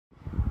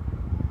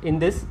in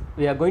this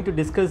we are going to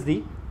discuss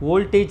the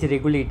voltage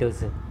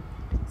regulators.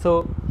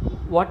 So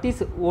what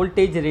is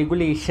voltage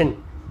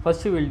regulation?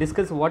 First we will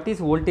discuss what is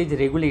voltage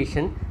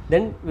regulation,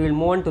 then we will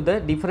move on to the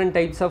different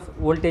types of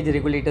voltage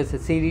regulators,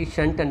 series,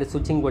 shunt and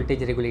switching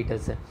voltage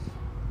regulators.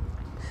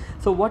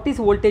 So what is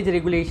voltage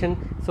regulation?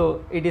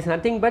 So it is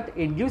nothing but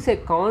it gives a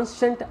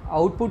constant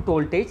output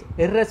voltage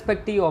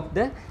irrespective of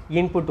the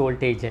input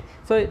voltage.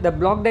 So the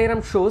block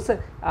diagram shows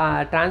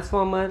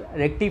transformer,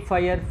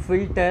 rectifier,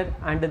 filter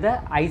and the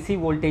IC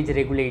voltage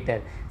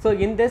regulator. So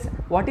in this,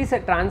 what is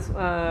the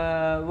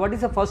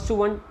first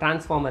one?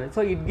 Transformer.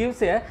 So it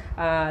gives a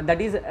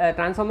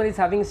transformer is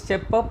having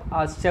step up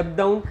or step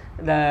down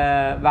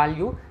the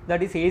value,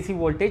 that is AC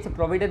voltage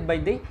provided by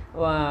the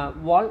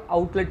wall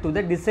outlet to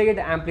the desired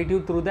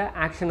amplitude through the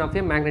action of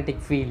a magnetic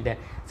field.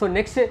 So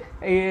next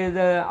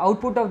the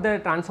output of the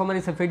transformer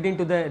is fed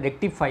into the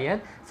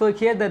rectifier. So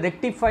here the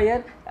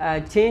rectifier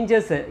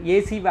changes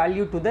AC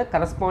value to the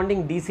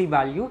corresponding DC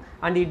value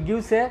and it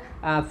gives a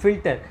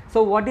filter.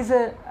 So what is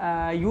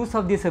the use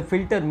of this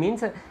filter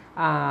means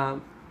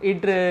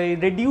it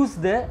reduce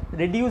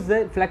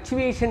the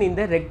fluctuation in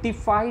the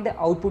rectified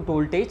output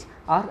voltage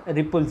or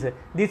ripples.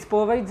 This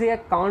provides a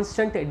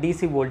constant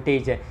DC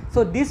voltage.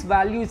 So this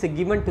value is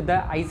given to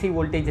the IC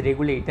voltage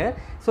regulator.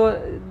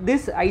 So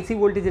this IC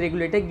voltage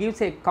regulator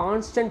gives a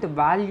constant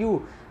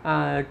value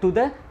to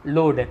the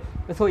load,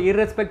 so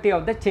irrespective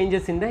of the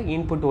changes in the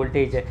input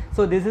voltage.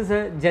 So this is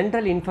a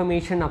general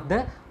information of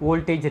the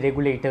voltage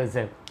regulators.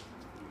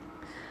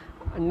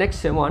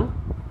 Next one.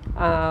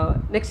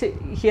 Next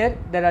here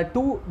there are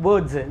two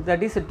words,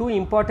 that is two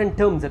important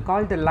terms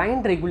called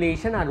line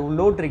regulation or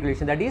load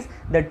regulation. That is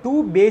the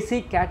two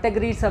basic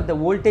categories of the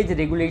voltage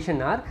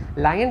regulation are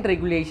line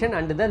regulation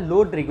and the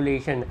load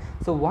regulation.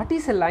 So what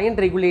is a line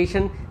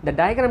regulation? The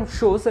diagram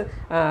shows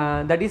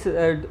that is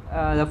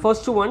the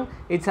first one,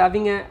 it's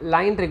having a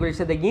line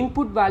regulation. The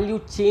input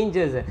value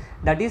changes,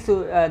 that is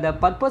the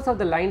purpose of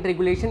the line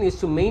regulation is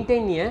to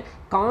maintain a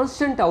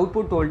constant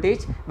output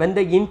voltage when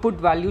the input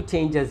value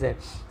changes.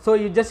 So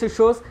you just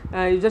shows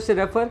you just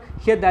refer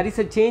here, there is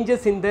a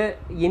changes in the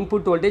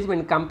input voltage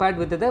when compared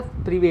with the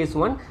previous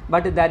one,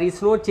 but there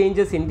is no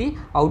changes in the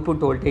output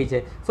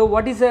voltage. So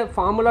what is the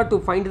formula to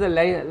find the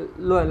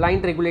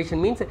line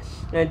regulation? Means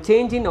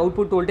change in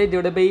output voltage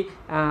divided by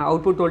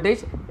output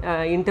voltage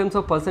in terms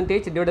of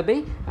percentage divided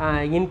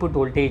by input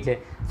voltage.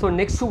 So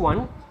next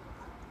one,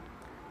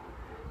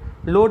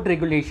 load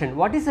regulation.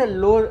 What is a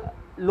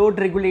load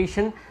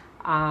regulation?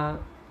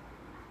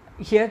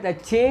 Here the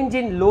change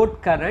in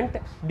load current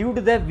due to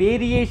the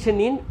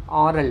variation in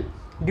RL,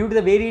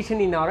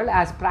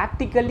 has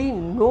practically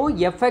no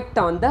effect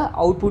on the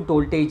output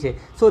voltage.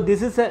 So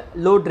this is a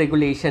load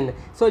regulation.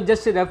 So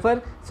just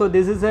refer, so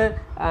this is a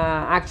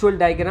actual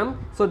diagram.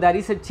 So there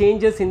is a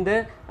changes in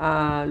the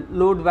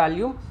load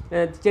value,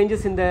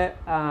 changes in the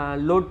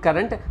load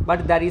current,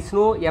 but there is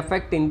no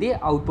effect in the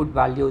output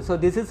value. So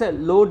this is a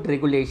load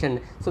regulation.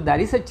 So there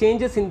is a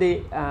changes in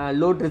the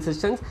load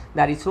resistance,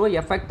 there is no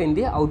effect in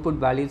the output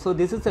value. So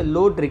this is a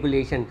load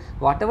regulation.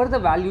 Whatever the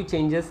value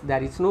changes,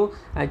 there is no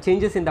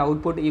changes in the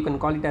output, you can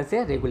call it as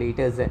a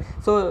regulators.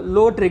 So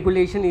load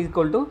regulation is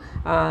equal to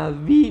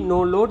V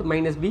no load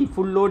minus V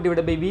full load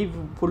divided by V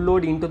full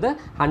load into the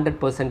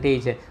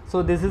 100%.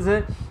 So this is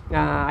a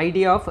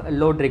idea of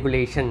load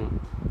regulation.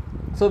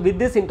 So with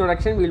this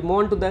introduction we will move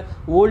on to the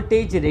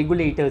voltage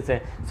regulators.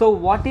 So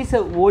what is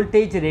a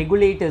voltage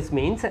regulators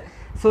means?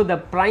 So the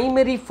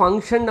primary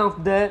function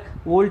of the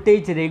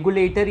voltage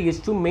regulator is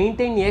to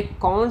maintain a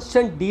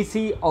constant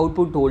DC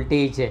output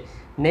voltage.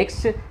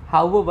 Next,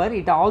 however,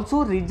 it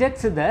also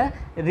rejects the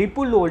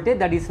ripple voltage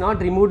that is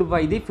not removed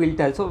by the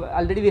filter. So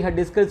already we have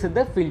discussed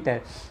the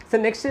filter. So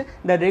next,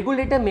 the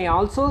regulator may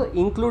also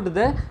include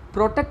the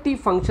protective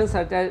functions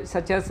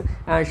such as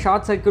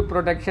short circuit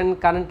protection,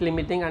 current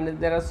limiting, and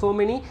there are so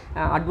many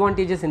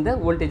advantages in the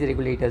voltage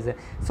regulators.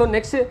 So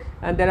next,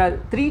 there are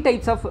three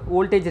types of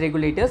voltage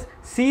regulators: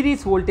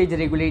 series voltage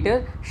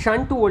regulator,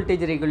 shunt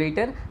voltage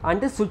regulator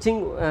and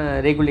switching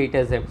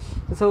regulators.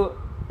 So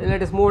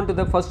let us move on to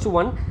the first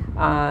one,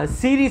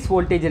 series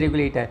voltage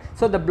regulator.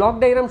 So the block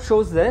diagram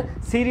shows the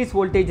series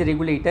voltage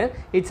regulator.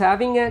 It's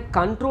having a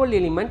control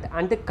element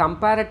and a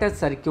comparator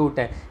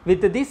circuit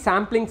with the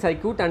sampling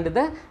circuit and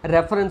the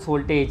reference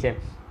voltage.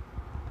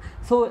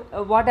 So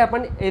what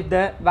happens if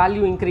the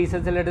value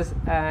increases? Let us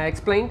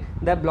explain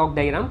the block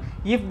diagram.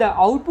 If the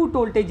output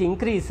voltage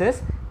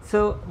increases,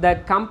 so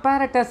the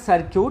comparator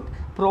circuit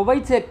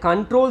provides a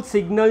control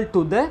signal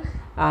to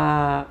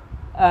the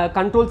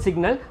control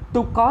signal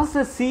to cause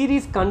a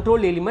series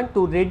control element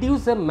to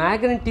reduce the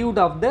magnitude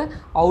of the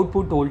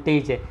output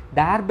voltage,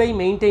 thereby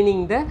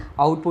maintaining the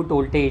output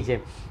voltage.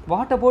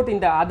 What about in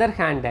the other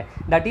hand,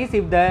 that is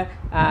if the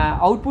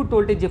output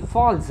voltage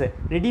falls,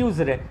 reduced,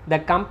 the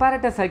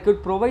comparator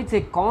circuit provides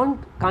a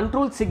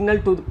control signal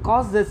to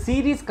cause the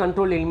series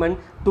control element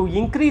to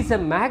increase the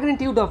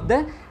magnitude of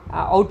the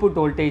output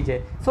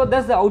voltage. So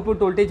thus the output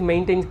voltage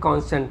maintains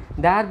constant,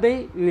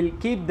 thereby we will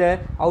keep the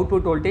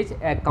output voltage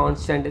a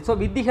constant. So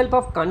with the help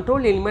of control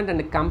element and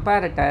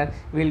comparator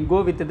we will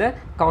go with the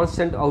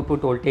constant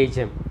output voltage.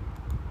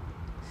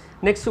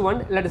 Next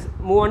one, let us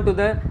move on to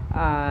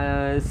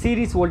the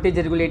series voltage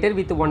regulator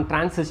with one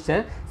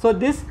transistor. So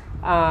this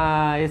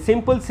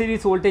simple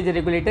series voltage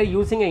regulator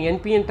using a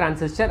NPN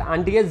transistor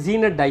and a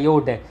Zener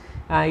diode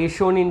is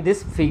shown in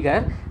this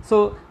figure.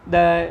 So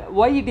the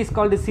why it is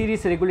called a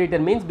series regulator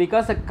means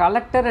because the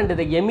collector and the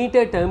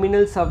emitter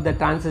terminals of the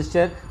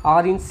transistor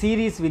are in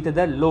series with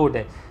the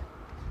load.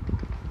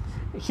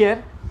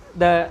 Here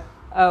the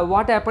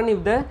what happen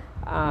if the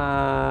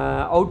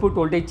output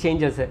voltage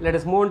changes? Let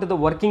us move on to the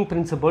working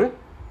principle.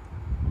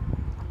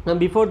 Now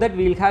before that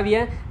we will have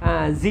a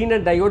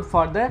Zener diode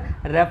for the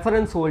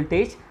reference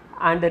voltage,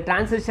 and the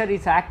transistor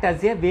is act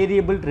as a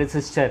variable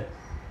resistor.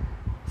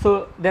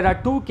 So there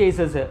are two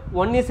cases,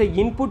 one is a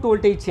input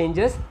voltage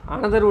changes,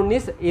 another one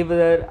is if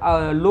the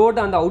load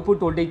and the output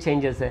voltage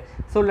changes.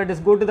 So let us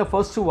go to the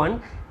first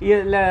one.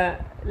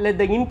 Let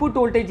the input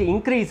voltage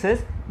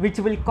increases, which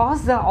will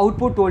cause the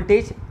output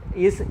voltage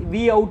is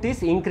V out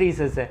is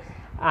increases,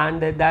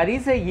 and there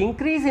is a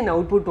increase in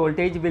output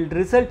voltage will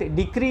result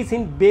decrease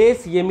in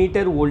base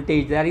emitter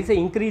voltage. There is a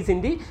increase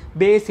in the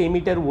base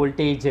emitter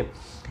voltage,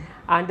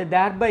 and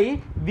thereby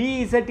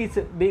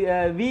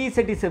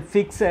Vz is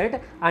fixed,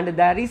 and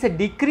there is a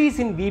decrease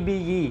in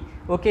VBE.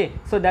 Okay,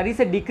 so there is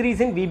a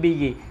decrease in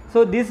VBE.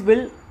 So this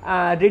will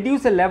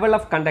reduce the level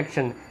of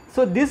conduction.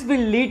 So this will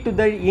lead to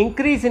the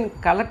increase in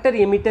collector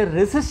emitter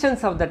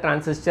resistance of the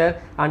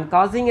transistor and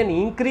causing an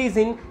increase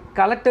in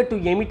collector to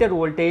emitter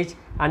voltage,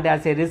 and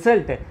as a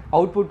result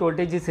output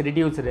voltage is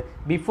reduced.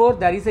 Before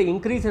there is a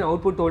increase in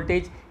output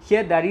voltage,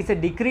 here there is a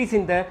decrease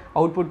in the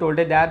output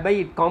voltage, thereby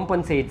it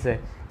compensates.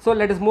 So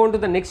let us move on to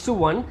the next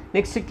one.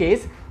 Next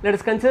case, let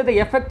us consider the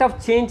effect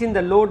of change in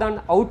the load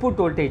on output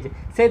voltage.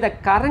 Say the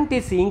current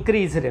is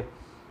increased,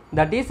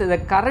 that is the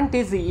current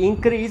is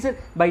increased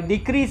by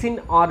decrease in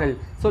RL.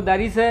 So there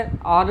is a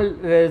RL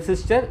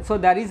resistor, so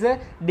there is a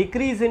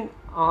decrease in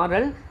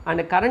RL, and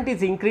the current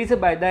is increased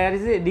by there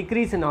is a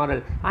decrease in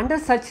RL. Under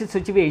such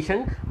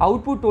situation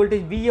output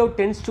voltage Vout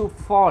tends to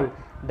fall,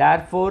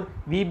 therefore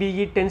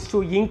VBE tends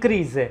to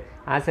increase.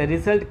 As a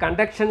result,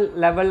 conduction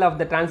level of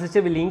the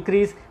transistor will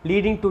increase,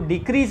 leading to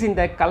decrease in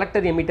the collector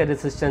emitter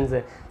resistance.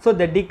 So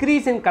the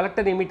decrease in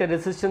collector emitter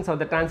resistance of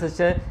the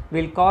transistor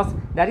will cause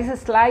there is a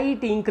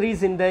slight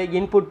increase in the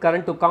input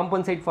current to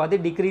compensate for the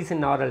decrease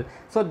in RL.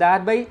 So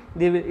thereby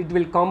it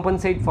will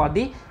compensate for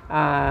the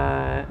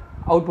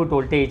output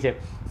voltage.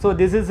 So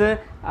this is a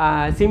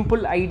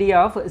simple idea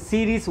of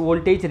series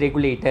voltage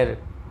regulator.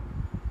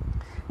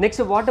 Next,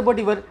 what about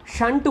your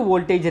shunt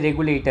voltage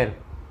regulator?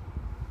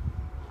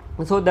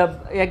 So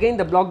again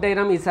the block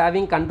diagram is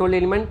having control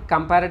element,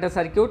 comparator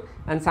circuit,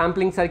 and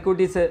sampling circuit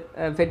is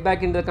fed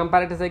back into the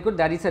comparator circuit.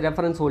 There is a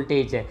reference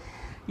voltage.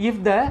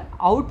 If the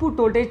output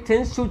voltage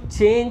tends to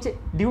change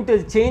due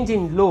to change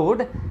in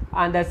load,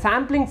 and the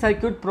sampling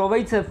circuit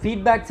provides a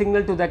feedback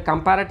signal to the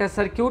comparator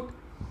circuit,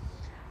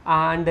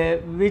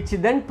 and which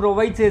then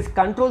provides a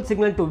control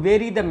signal to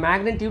vary the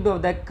magnitude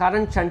of the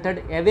current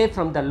shunted away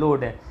from the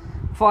load.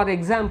 For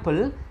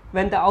example,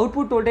 when the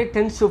output voltage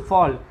tends to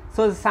fall,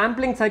 so the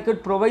sampling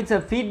circuit provides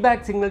a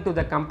feedback signal to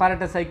the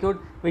comparator circuit,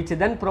 which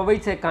then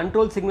provides a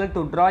control signal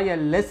to draw a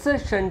lesser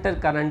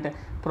shunted current,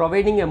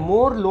 providing a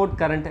more load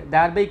current,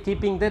 thereby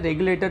keeping the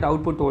regulated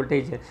output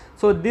voltage.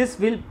 So this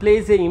will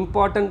plays an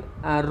important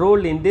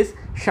role in this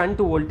shunt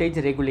voltage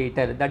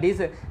regulator, that is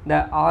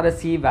the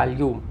RSE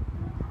value.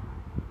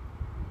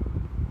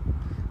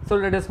 So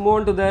let us move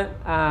on to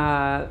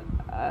the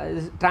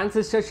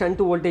transistor shunt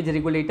voltage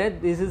regulator.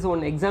 This is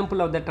one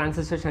example of the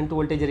transistor shunt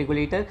voltage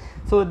regulator.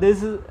 So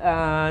this is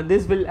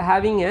this will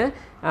having a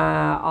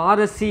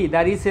RSC,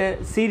 there is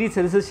a series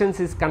resistance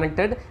is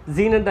connected.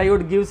 Zener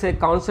diode gives a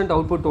constant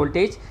output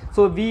voltage.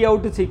 So V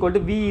out is equal to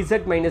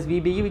Vz minus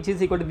VBE, which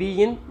is equal to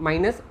V in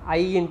minus I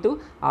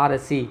into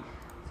RSC.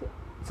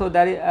 So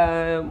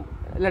there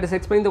let us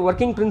explain the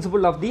working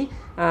principle of the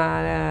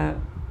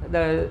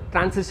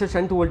transistor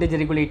shunt voltage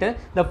regulator.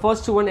 The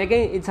first one,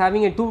 again it's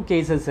having two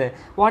cases.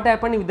 What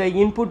happen if the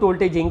input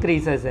voltage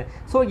increases?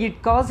 So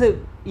it causes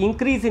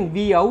increase in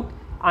V out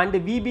and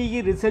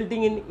VBE,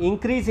 resulting in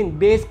increase in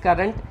base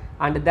current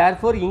and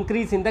therefore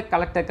increase in the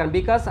collector current,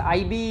 because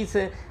IB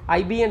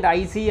and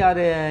IC are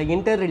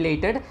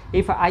interrelated.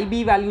 If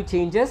IB value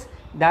changes,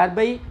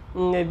 thereby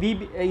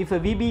if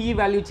VBE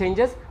value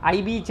changes,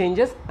 IB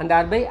changes, and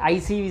thereby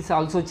IC is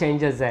also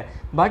changes.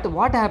 But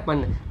what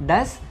happen?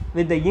 Thus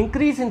with the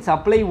increase in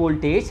supply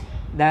voltage,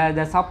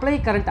 the supply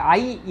current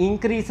I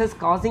increases,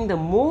 causing the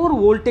more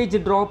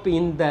voltage drop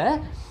in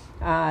the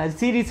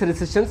series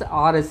resistance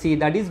RSC.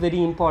 That is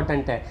very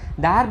important,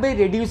 thereby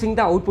reducing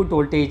the output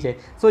voltage.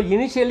 So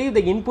initially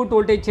the input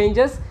voltage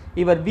changes,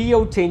 your V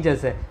out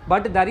changes,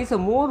 but there is a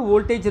more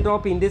voltage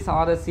drop in this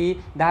RSC,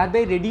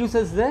 thereby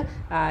reduces the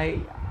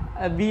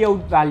V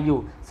out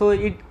value, so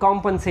it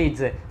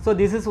compensates. So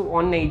this is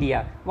one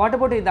idea. What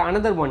about the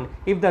another one?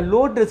 If the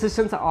load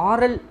resistance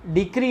RL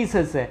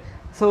decreases,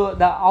 so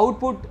the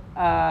output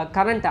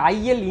current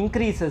IL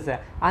increases,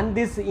 and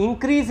this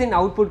increase in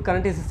output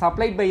current is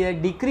supplied by a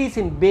decrease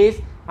in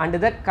base and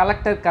the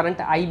collector current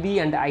IB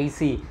and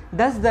IC.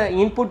 Thus the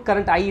input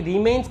current I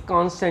remains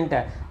constant,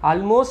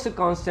 almost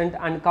constant,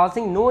 and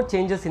causing no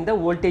changes in the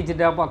voltage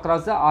drop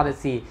across the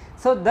RSC.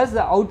 So thus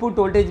the output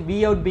voltage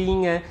V out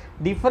being a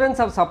difference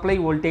of supply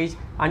voltage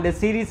and a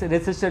series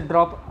resistor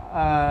drop,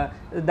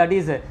 that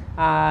is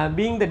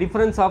being the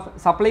difference of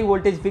supply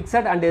voltage fixed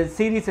and a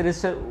series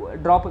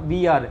resistor drop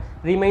VR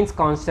remains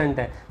constant.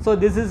 So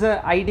this is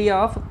the idea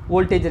of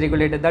voltage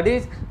regulator, that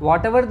is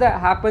whatever the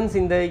happens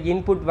in the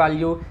input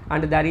value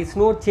and there is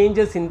no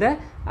changes in the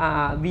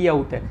V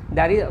out,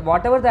 there is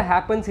whatever that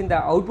happens in the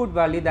output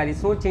value, there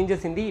is no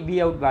changes in the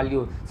V out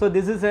value. So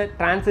this is a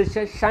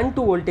transistor shunt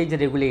voltage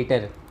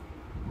regulator.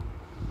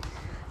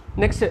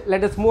 Next,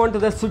 let us move on to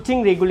the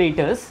switching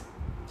regulators.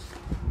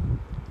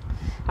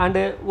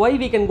 And why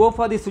we can go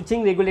for the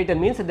switching regulator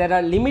means there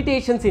are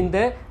limitations in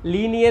the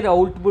linear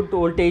output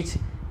voltage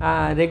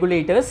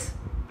regulators,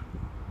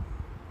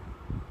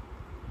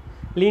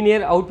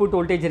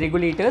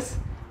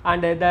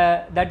 and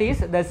that is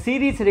the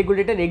series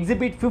regulator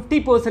exhibit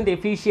 50%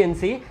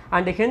 efficiency,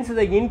 and hence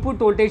the input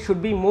voltage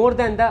should be more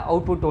than the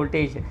output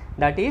voltage.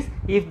 That is,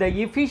 if the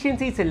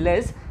efficiency is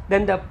less,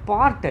 then the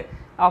part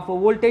of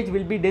voltage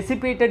will be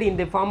dissipated in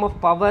the form of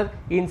power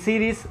in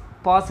series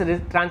pass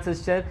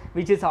transistor,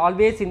 which is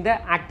always in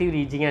the active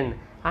region.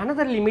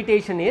 Another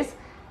limitation is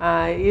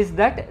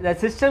that the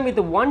system with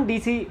one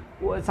DC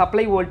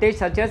supply voltage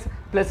such as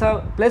plus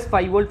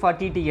 5 volt for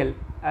TTL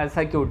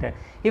circuit,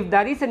 if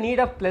there is a need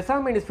of plus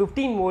or minus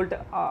 15 volt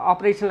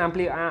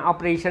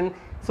operation,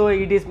 so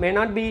it may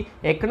not be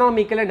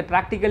economical and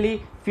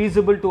practically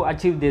feasible to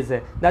achieve this.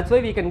 That's why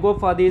we can go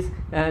for these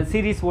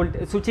series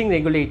switching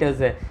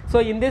regulators. So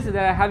in this they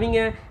are having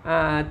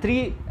a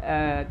three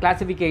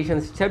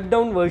classifications: step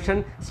down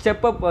version,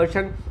 step up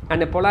version,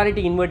 and a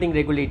polarity inverting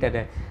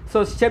regulator.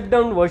 So step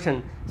down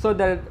version, so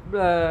the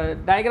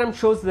diagram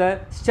shows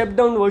the step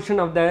down version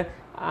of the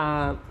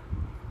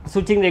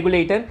switching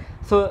regulator.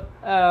 So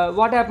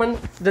what happened,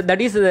 that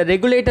is the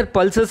regulator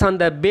pulses on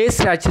the base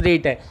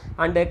saturate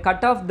and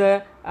cut off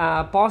the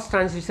pause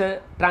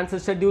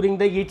transistor during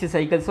the each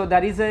cycle. So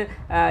there is a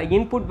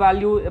input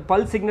value,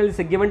 pulse signal is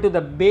given to the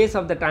base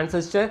of the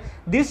transistor.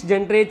 This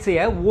generates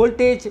a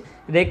voltage,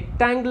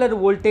 rectangular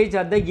voltage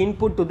at the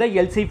input to the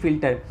LC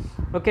filter.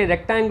 Okay,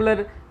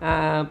 rectangular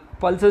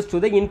pulses to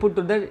the input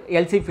to the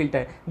LC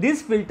filter.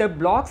 This filter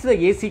blocks the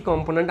AC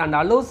component and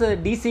allows the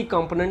DC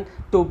component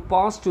to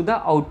pass to the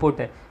output.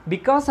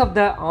 Because of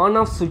the on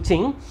off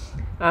switching,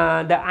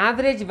 the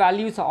average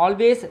value is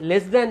always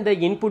less than the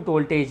input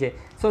voltage.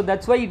 So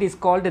that's why it is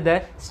called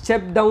the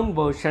step down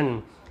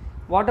version.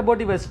 What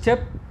about your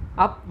step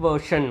up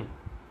version?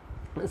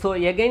 So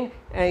again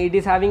it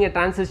is having a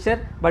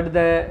transistor, but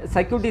the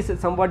circuit is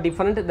somewhat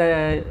different.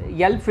 The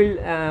L field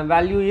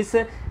value is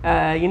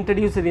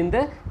introduced in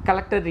the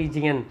collector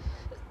region.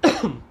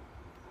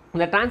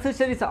 The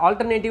transistor is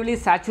alternatively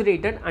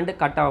saturated and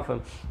cut off.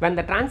 When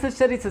the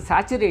transistor is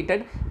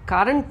saturated,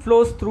 current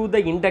flows through the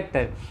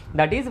inductor.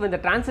 That is, when the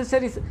transistor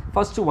is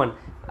first one,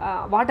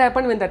 what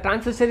happens when the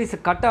transistor is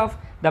cut off,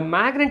 the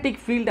magnetic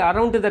field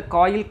around the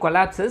coil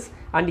collapses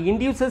and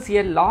induces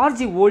a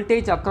large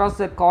voltage across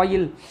the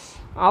coil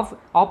of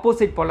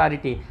opposite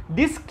polarity.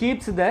 This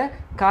keeps the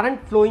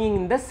current flowing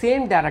in the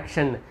same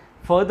direction.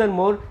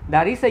 Furthermore,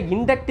 there is an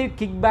inductive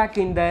kickback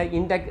in the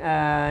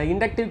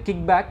inductive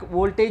kickback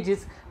voltage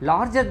is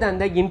larger than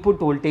the input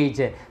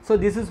voltage. So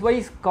this is why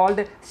it's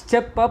called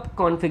step up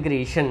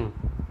configuration.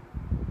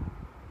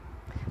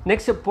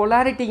 Next,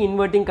 polarity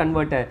inverting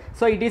converter.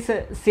 So it is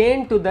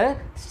same to the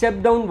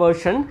step down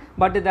version,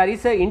 but there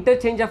is a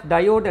interchange of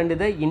diode and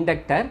the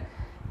inductor.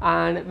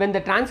 And when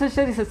the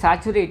transistor is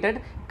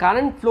saturated,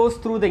 current flows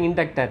through the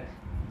inductor.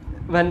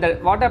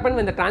 What happens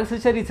when the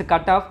transistor is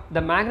cut off,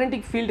 the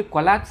magnetic field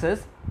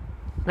collapses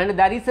and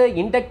there is a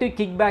inductive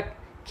kickback,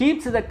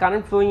 keeps the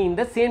current flowing in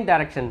the same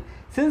direction.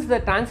 Since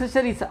the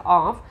transistor is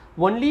off,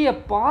 only a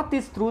path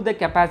is through the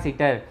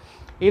capacitor.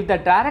 If the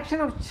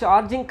direction of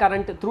charging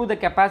current through the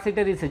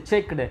capacitor is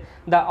checked,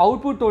 the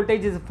output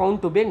voltage is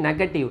found to be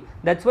negative.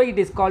 That's why it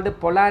is called a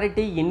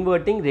polarity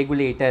inverting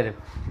regulator.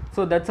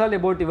 So that's all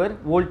about your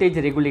voltage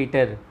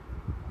regulator.